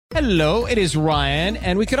Hello, it is Ryan,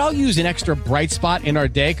 and we could all use an extra bright spot in our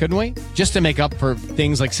day, couldn't we? Just to make up for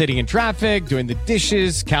things like sitting in traffic, doing the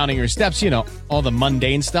dishes, counting your steps, all the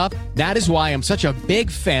mundane stuff. That is why I'm such a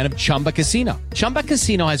big fan of Chumba Casino. Chumba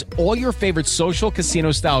Casino has all your favorite social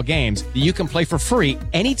casino-style games that you can play for free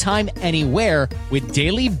anytime, anywhere with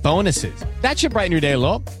daily bonuses. That should brighten your day a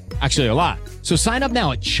little. Actually, a lot. So sign up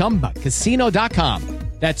now at ChumbaCasino.com.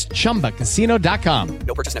 That's ChumbaCasino.com.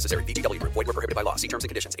 No purchase necessary. VGW Group. Void where prohibited by law. See terms and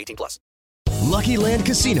conditions. 18+. Lucky Land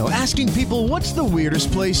Casino, asking people, what's the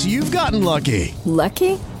weirdest place you've gotten lucky?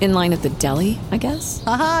 Lucky? In line at the deli, I guess?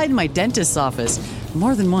 Aha, in my dentist's office.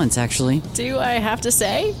 More than once, actually. Do I have to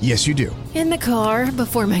say? Yes, you do. In the car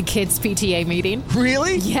before my kids' PTA meeting.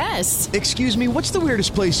 Really? Yes. Excuse me, what's the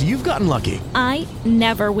weirdest place you've gotten lucky? I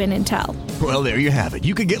never win and tell. Well, there you have it.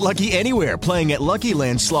 You can get lucky anywhere, playing at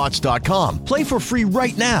LuckyLandSlots.com. Play for free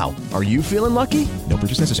right now. Are you feeling lucky? No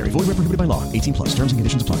purchase necessary. Void where prohibited by law. 18+. Terms and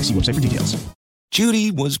conditions apply. See website for details.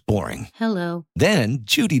 Judy was boring. Hello. Then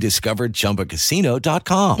Judy discovered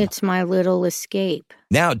ChumbaCasino.com. It's my little escape.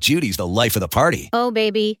 Now Judy's the life of the party. Oh,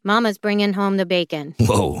 baby, mama's bringing home the bacon.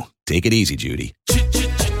 Whoa, take it easy, Judy.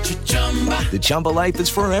 The Chumba life is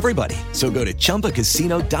for everybody. So go to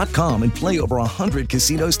ChumbaCasino.com and play over 100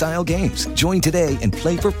 casino-style games. Join today and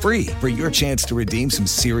play for free for your chance to redeem some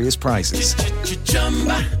serious prizes.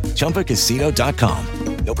 ChumbaCasino.com.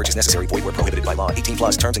 No purchase necessary. Void where prohibited by law.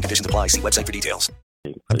 18+. Terms and conditions apply. See website for details.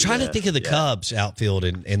 I'm trying to think of the Cubs outfield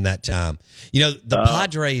in that time. The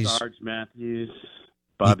Padres. Sarge Matthews,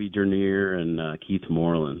 Bobby Dernier, and Keith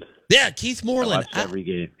Moreland. Yeah, Keith Moreland. I watched every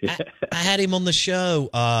game. I had him on the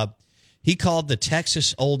show. He called the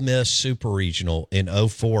Texas Ole Miss Super Regional in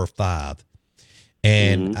 04 or 05.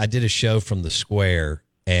 And I did a show from the Square.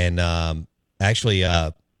 And actually,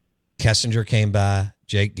 Kessinger came by,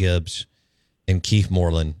 Jake Gibbs, and Keith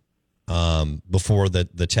Moreland before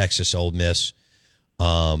the Texas Ole Miss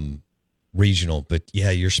regional. But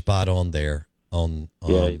yeah, you're spot on there.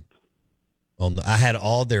 I had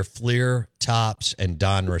all their Fleer, Topps, and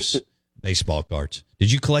Donruss baseball cards.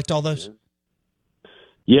 Did you collect all those?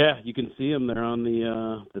 Yeah, you can see them. They're on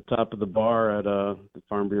the top of the bar at the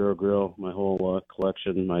Farm Bureau Grill. My whole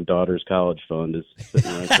collection, my daughter's college fund, is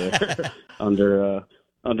sitting right there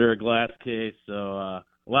under a glass case. So a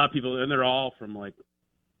lot of people, and they're all from like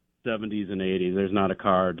 70s and 80s. There's not a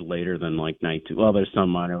card later than like 92. Well, there's some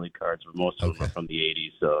minor league cards, but most of them are from the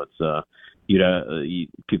 80s. So it's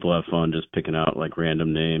people have fun just picking out like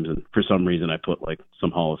random names, and for some reason I put like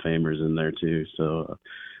some Hall of Famers in there too. So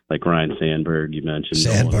like Ryan Sandberg, you mentioned,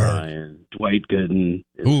 Nolan Ryan, Dwight Gooden.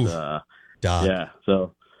 Yeah.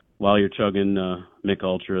 So while you're chugging Mick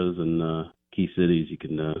Ultras and Key Cities, you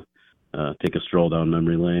can take a stroll down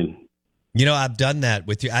memory lane. I've done that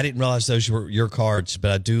with you. I didn't realize those were your cards,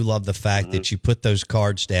 but I do love the fact that you put those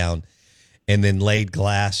cards down and then laid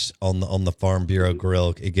glass on the Farm Bureau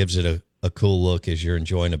Grill. It gives it a cool look as you're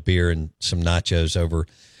enjoying a beer and some nachos over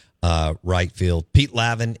right field. Pete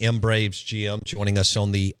Laven, M-Braves GM, joining us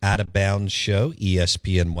on the Out of Bounds show,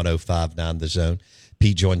 ESPN 105.9 The Zone.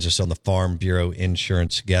 Pete joins us on the Farm Bureau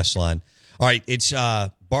Insurance guest line. All right, it's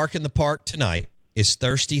Bark in the Park tonight. It's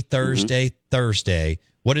Thirsty Thursday.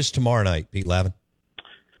 What is tomorrow night, Pete Lavin?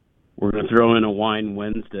 We're going to throw in a Wine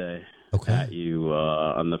Wednesday at you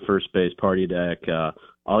on the first base party deck.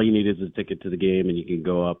 All you need is a ticket to the game, and you can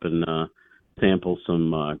go up and sample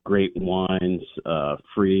some great wines,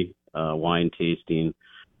 free wine tasting.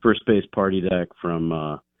 First base party deck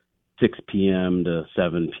from 6 p.m. to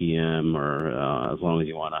 7 p.m. or as long as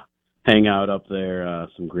you want to hang out up there.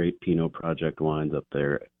 Some great Pinot Project wines up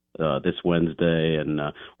there this Wednesday, and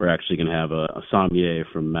we're actually going to have a sommelier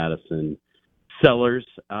from Madison Cellars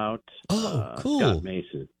out. Oh, cool. Scott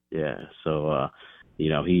Mason. Yeah, so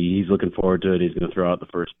he's looking forward to it. He's going to throw out the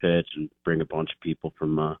first pitch and bring a bunch of people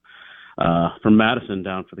from Madison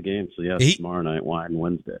down for the game. So yeah, tomorrow night, Wine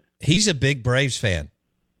Wednesday. He's a big Braves fan.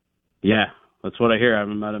 Yeah, that's what I hear. I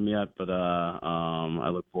haven't met him yet, but I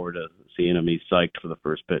look forward to seeing him. He's psyched for the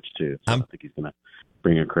first pitch too. So I think he's going to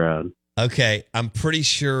bring a crowd. Okay, I'm pretty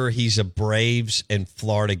sure he's a Braves and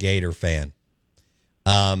Florida Gator fan.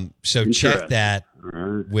 So check that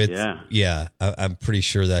with I'm pretty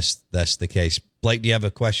sure that's the case. Blake, do you have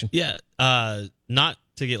a question? Yeah, not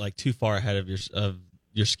to get like too far ahead of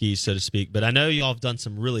your skis, so to speak, but I know y'all have done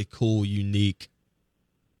some really cool, unique.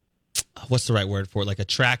 What's the right word for it? Like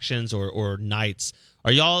attractions or nights.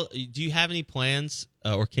 Do you have any plans,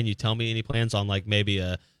 or can you tell me any plans on like maybe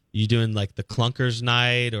you doing like the Clunkers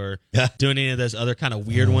night or doing any of those other kind of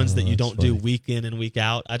weird ones that you don't do week in and week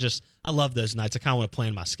out? I love those nights. I kind of want to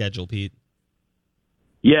plan my schedule, Pete.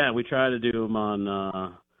 Yeah, we try to do them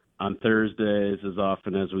on on Thursdays as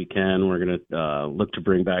often as we can. We're going to look to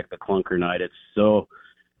bring back the clunker night.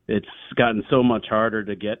 It's gotten so much harder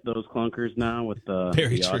to get those clunkers now with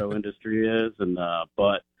the auto industry is, and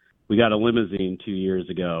but we got a limousine 2 years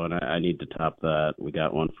ago, and I need to top that. We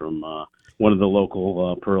got one from one of the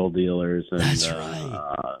local Pearl dealers, and that's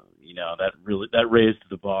right. That raised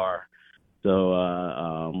the bar. So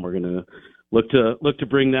we're gonna look to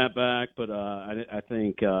bring that back. But I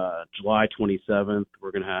think July 27th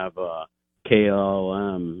we're gonna have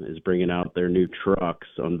KLM is bringing out their new trucks,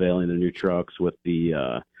 unveiling the new trucks with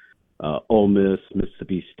the Ole Miss,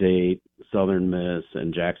 Mississippi State, Southern Miss,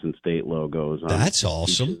 and Jackson State logos. That's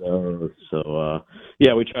awesome. So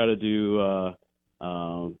we try to do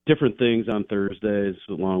different things on Thursdays,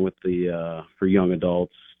 along with the for young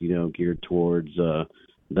adults, geared towards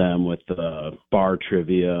them with bar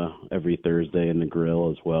trivia every Thursday in the grill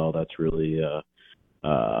as well. That's really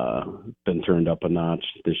been turned up a notch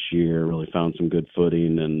this year. Really found some good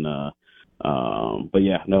footing, and a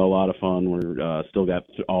lot of fun. We're still got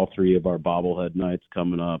all three of our bobblehead nights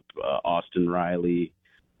coming up. Austin Riley,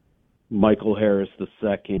 Michael Harris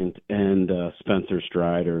II, and Spencer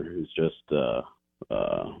Strider, who's just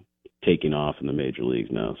taking off in the major leagues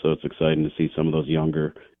now. So it's exciting to see some of those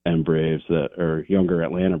younger younger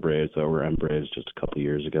Atlanta Braves that were M Braves just a couple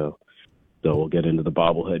years ago. So we'll get into the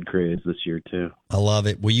bobblehead craze this year too. I love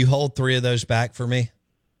it. Will you hold three of those back for me?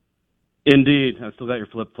 Indeed. I still got your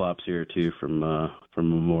flip-flops here too from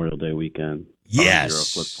Memorial Day weekend.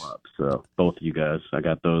 Yes. Flip-flops. So both of you guys, I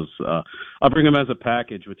got those. I'll bring them as a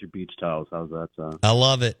package with your beach towels. How's that sound? I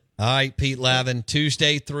love it. All right, Pete Laven,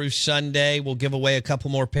 Tuesday through Sunday, we'll give away a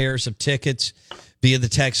couple more pairs of tickets via the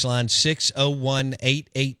text line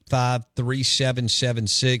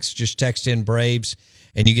 601-885-3776. Just text in Braves,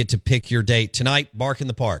 and you get to pick your date. Tonight, Bark in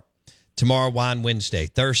the Park. Tomorrow, Wine Wednesday.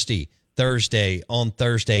 Thursday on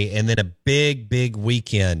Thursday, and then a big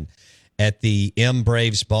weekend at the M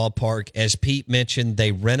Braves ballpark. As Pete mentioned,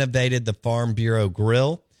 they renovated the Farm Bureau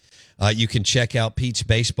Grill. You can check out Pete's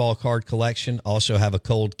baseball card collection. Also have a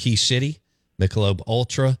cold Key City, Michelob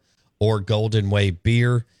Ultra, or Golden Wave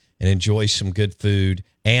beer, and enjoy some good food.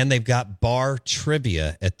 And they've got bar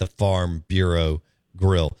trivia at the Farm Bureau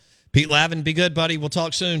Grill. Pete Laven, be good, buddy. We'll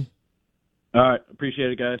talk soon. All right.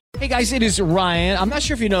 Appreciate it, guys. Hey, guys, it is Ryan. I'm not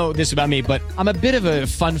sure if you know this about me, but I'm a bit of a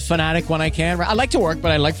fun fanatic when I can. I like to work,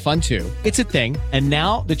 but I like fun, too. It's a thing. And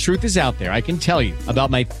now the truth is out there. I can tell you about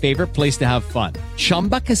my favorite place to have fun,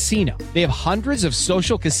 Chumba Casino. They have hundreds of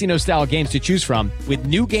social casino-style games to choose from with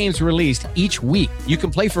new games released each week. You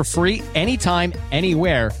can play for free anytime,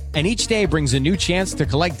 anywhere, and each day brings a new chance to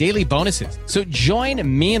collect daily bonuses. So join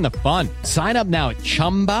me in the fun. Sign up now at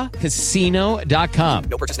ChumbaCasino.com.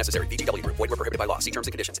 No purchase necessary. VGW Group. Void where prohibited by law. See terms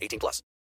and conditions. 18+.